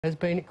Has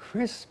been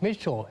Chris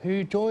Mitchell,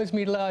 who joins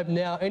me live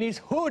now in his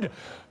hood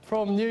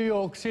from New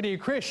York City.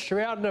 Chris, you're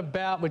out and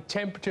about with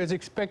temperatures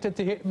expected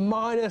to hit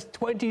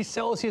 -20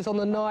 Celsius on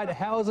the night.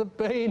 How's it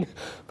been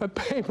for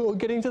people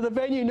getting to the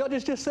venue, not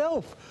just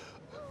yourself?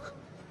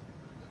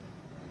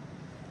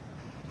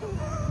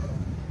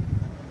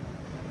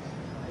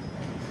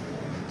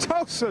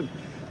 Tolson,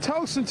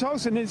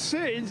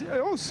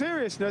 in all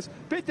seriousness,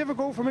 a bit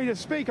difficult for me to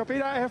speak. I've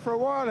been out here for a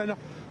while and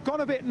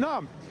gone a bit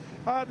numb.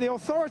 The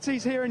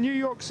authorities here in New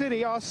York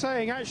City are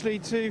saying actually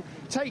to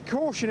take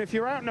caution if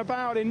you're out and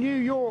about in New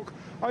York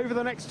over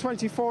the next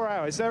 24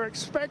 hours. They're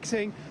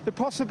expecting the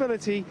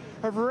possibility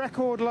of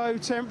record low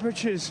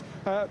temperatures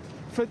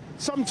for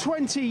some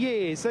 20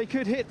 years. They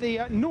could hit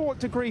the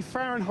 0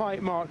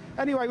 Fahrenheit mark.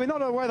 Anyway, we're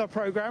not a weather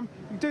program.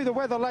 We'll do the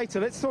weather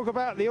later. Let's talk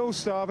about the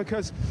All-Star,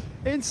 because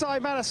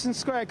inside Madison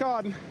Square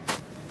Garden,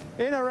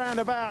 in around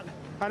about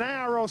an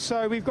hour or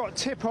so, we've got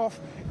tip-off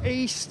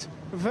East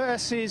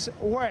versus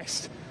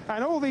West.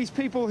 And all these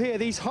people here,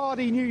 these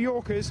hardy New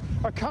Yorkers,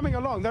 are coming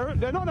along.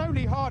 They're not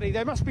only hardy,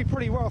 they must be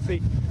pretty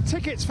wealthy.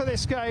 Tickets for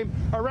this game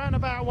around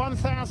about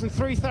 $1,000,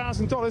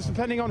 $3,000,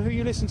 depending on who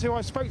you listen to.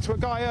 I spoke to a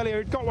guy earlier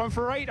who'd got one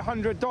for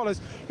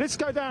 $800. Let's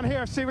go down here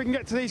and see if we can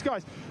get to these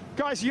guys.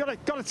 Guys, you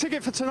got a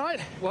ticket for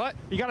tonight? What?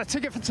 You got a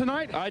ticket for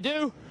tonight? I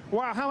do.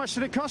 Wow, how much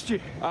did it cost you?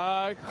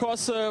 It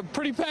costs a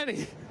pretty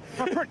penny.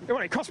 Well,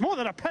 it cost more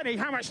than a penny.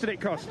 How much did it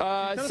cost?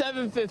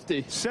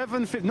 $7.50.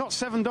 $7.50, not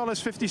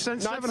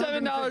 $7.50. Not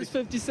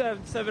 $7.50.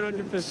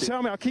 $750.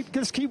 Tell me,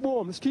 let's keep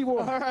warm. Let's keep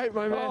warm. All right,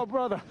 my man. Oh,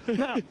 brother.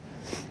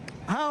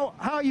 Now,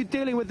 how are you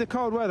dealing with the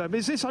cold weather?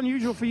 Is this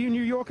unusual for you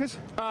New Yorkers?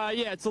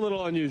 Yeah, it's a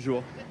little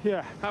unusual.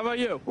 Yeah. How about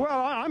you? Well,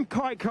 I'm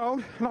quite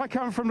cold. I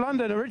come from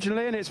London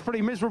originally, and it's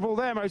pretty miserable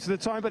there most of the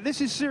time, but this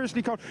is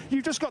seriously cold.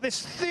 You've just got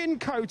this thin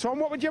coat on.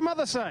 What would your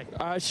mother say?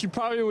 She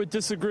probably would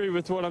disagree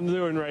with what I'm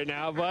doing right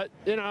now, but,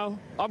 you know,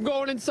 I'm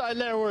going inside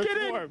there where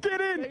it's warm.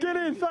 Get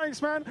in.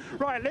 Thanks, man.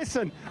 Right,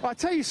 listen, I'll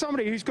tell you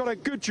somebody who's got a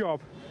good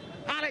job.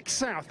 Alex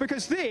South,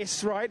 because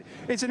this, right,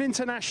 is an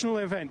international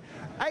event.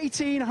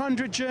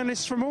 1,800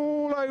 journalists from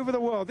all over the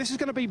world. This is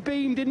going to be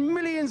beamed in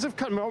millions of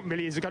countries. Not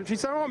millions of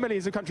countries, there aren't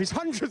millions of countries,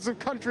 hundreds of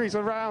countries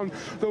around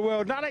the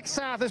world. And Alex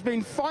South has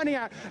been finding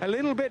out a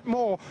little bit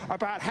more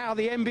about how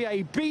the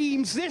NBA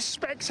beams this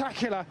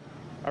spectacular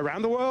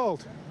around the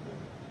world.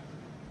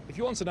 If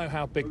you want to know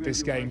how big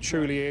this game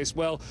truly is,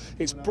 well,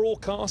 it's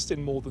broadcast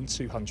in more than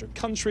 200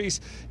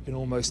 countries in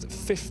almost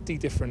 50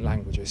 different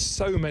languages.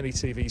 So many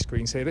TV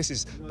screens here. This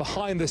is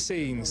behind the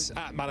scenes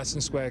at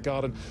Madison Square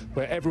Garden,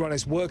 where everyone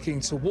is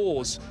working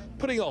towards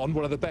putting on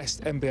one of the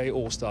best NBA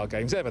All-Star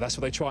games ever. That's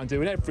what they try and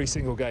do in every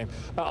single game.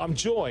 I'm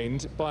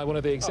joined by one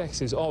of the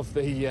executives of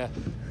the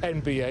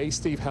NBA,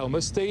 Steve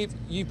Helmer. Steve,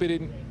 you've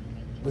been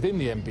within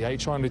the NBA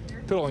trying to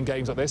put on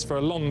games like this for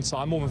a long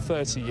time, more than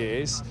 30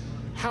 years.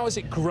 How has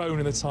it grown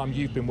in the time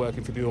you've been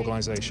working for the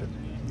organisation?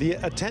 The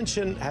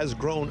attention has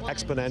grown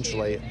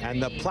exponentially,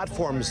 and the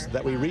platforms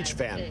that we reach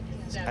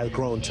fans have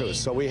grown too.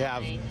 So we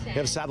have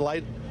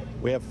satellite,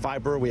 we have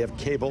fiber, we have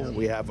cable,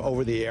 we have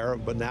over-the-air,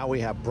 but now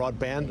we have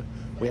broadband,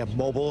 we have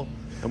mobile,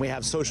 and we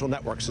have social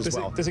networks as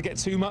well. Does it get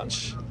too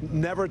much?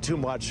 Never too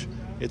much.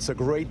 It's a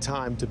great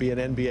time to be an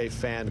NBA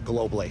fan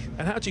globally.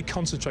 And how do you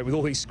concentrate with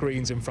all these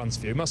screens in front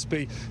of you? It must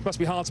be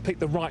hard to pick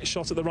the right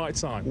shot at the right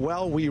time.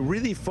 Well, we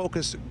really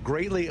focus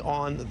greatly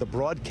on the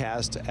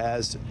broadcast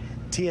as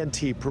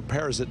TNT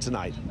prepares it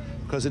tonight,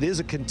 because it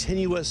is a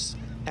continuous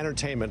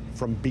entertainment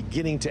from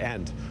beginning to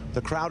end.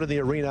 The crowd in the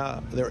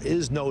arena, there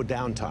is no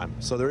downtime.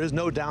 So there is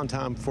no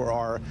downtime for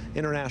our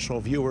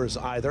international viewers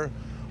either.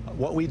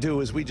 What we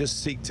do is we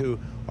just seek to,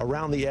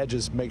 around the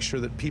edges, make sure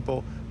that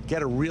people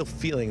get a real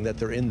feeling that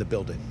they're in the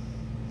building.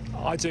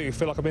 I do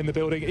feel like I'm in the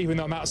building, even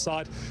though I'm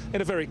outside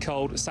in a very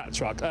cold sat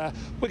truck.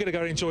 We're going to go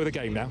and enjoy the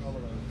game now.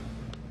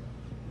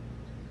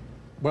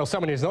 Well,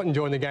 someone who's not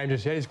enjoying the game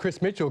just yet is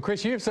Chris Mitchell.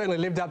 Chris, you've certainly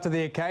lived up to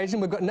the occasion.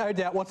 We've got no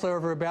doubt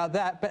whatsoever about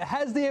that. But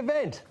has the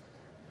event?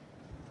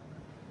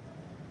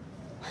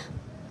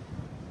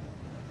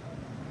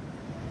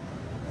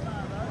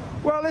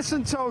 Well,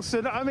 listen,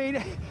 Tolson, I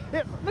mean,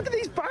 look at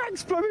these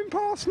bags blowing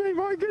past me,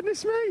 my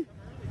goodness me.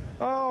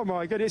 Oh,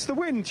 my goodness, the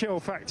wind chill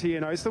factor, you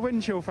know, it's the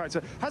wind chill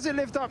factor. Has it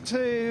lived up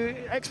to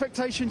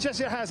expectations?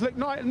 Yes, it has. Look,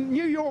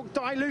 New York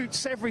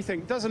dilutes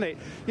everything, doesn't it?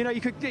 You know, you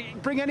could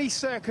bring any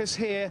circus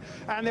here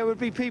and there would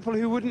be people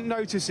who wouldn't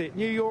notice it.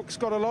 New York's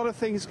got a lot of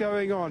things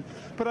going on.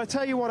 But I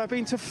tell you what, I've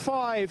been to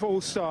 5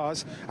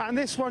 All-Stars, and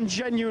this one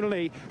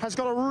genuinely has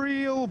got a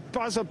real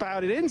buzz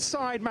about it.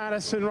 Inside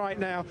Madison right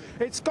now,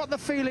 it's got the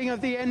feeling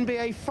of the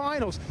NBA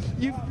Finals.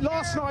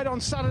 Last night on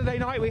Saturday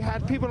night, we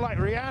had people like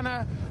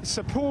Rihanna,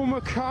 Sir Paul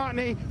McCartney,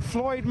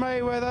 Floyd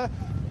Mayweather.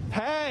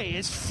 Hey,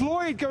 is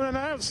Floyd going to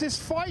announce this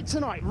fight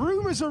tonight?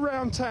 Rumours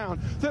around town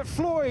that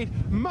Floyd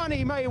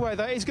Money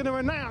Mayweather is going to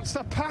announce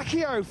the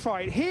Pacquiao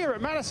fight here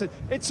at Madison.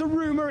 It's a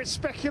rumour, it's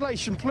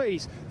speculation,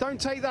 please.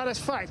 Don't take that as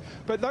fact.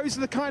 But those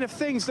are the kind of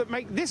things that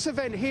make this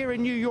event here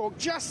in New York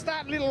just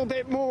that little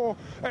bit more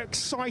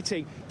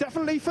exciting.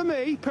 Definitely for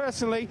me,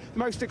 personally, the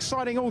most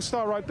exciting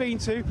All-Star I've been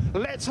to.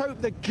 Let's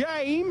hope the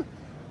game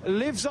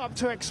lives up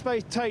to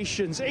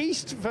expectations.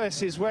 East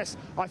versus West.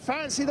 I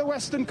fancy the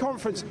Western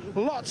Conference.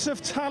 Lots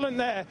of talent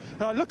there.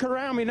 Look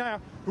around me now.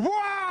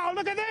 Wow,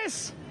 look at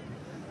this.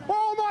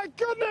 Oh, my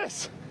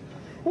goodness.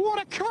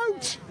 What a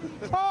coat.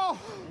 Oh.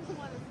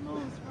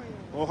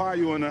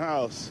 Ohio in the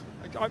house.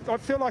 I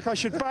feel like I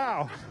should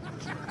bow.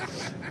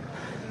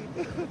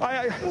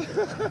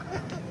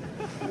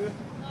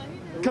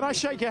 Can I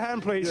shake your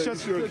hand, please? Yeah,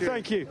 sure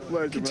thank you.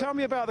 Pleasure, Can you tell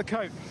me about the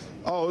coat?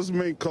 Oh, it's a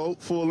mink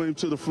coat, full length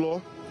to the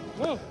floor.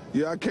 Whoa.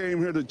 Yeah, I came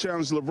here to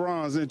challenge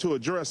LeBron's into a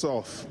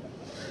dress-off.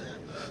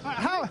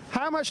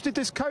 How much did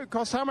this coat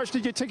cost? How much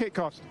did your ticket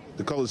cost?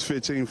 The coat is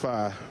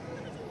 $15,500.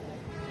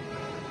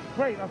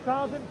 Wait,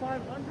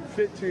 1,500?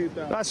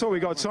 15,000. That's all we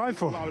got time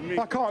for.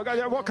 I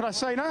can't. What can I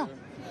say now?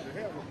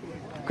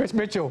 Chris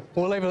Mitchell,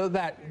 we'll leave it at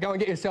that. Go and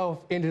get yourself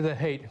into the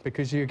heat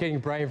because you're getting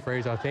brain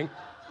freeze, I think.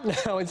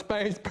 Now, in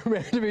Spain's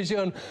Premier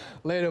Division,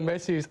 Lionel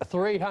Messi's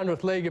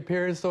 300th league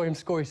appearance saw him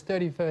score his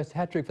 31st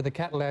hat-trick for the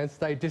Catalans.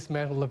 They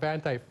dismantled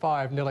Levante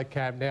 5-0 at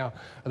Camp Nou.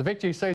 The victory sees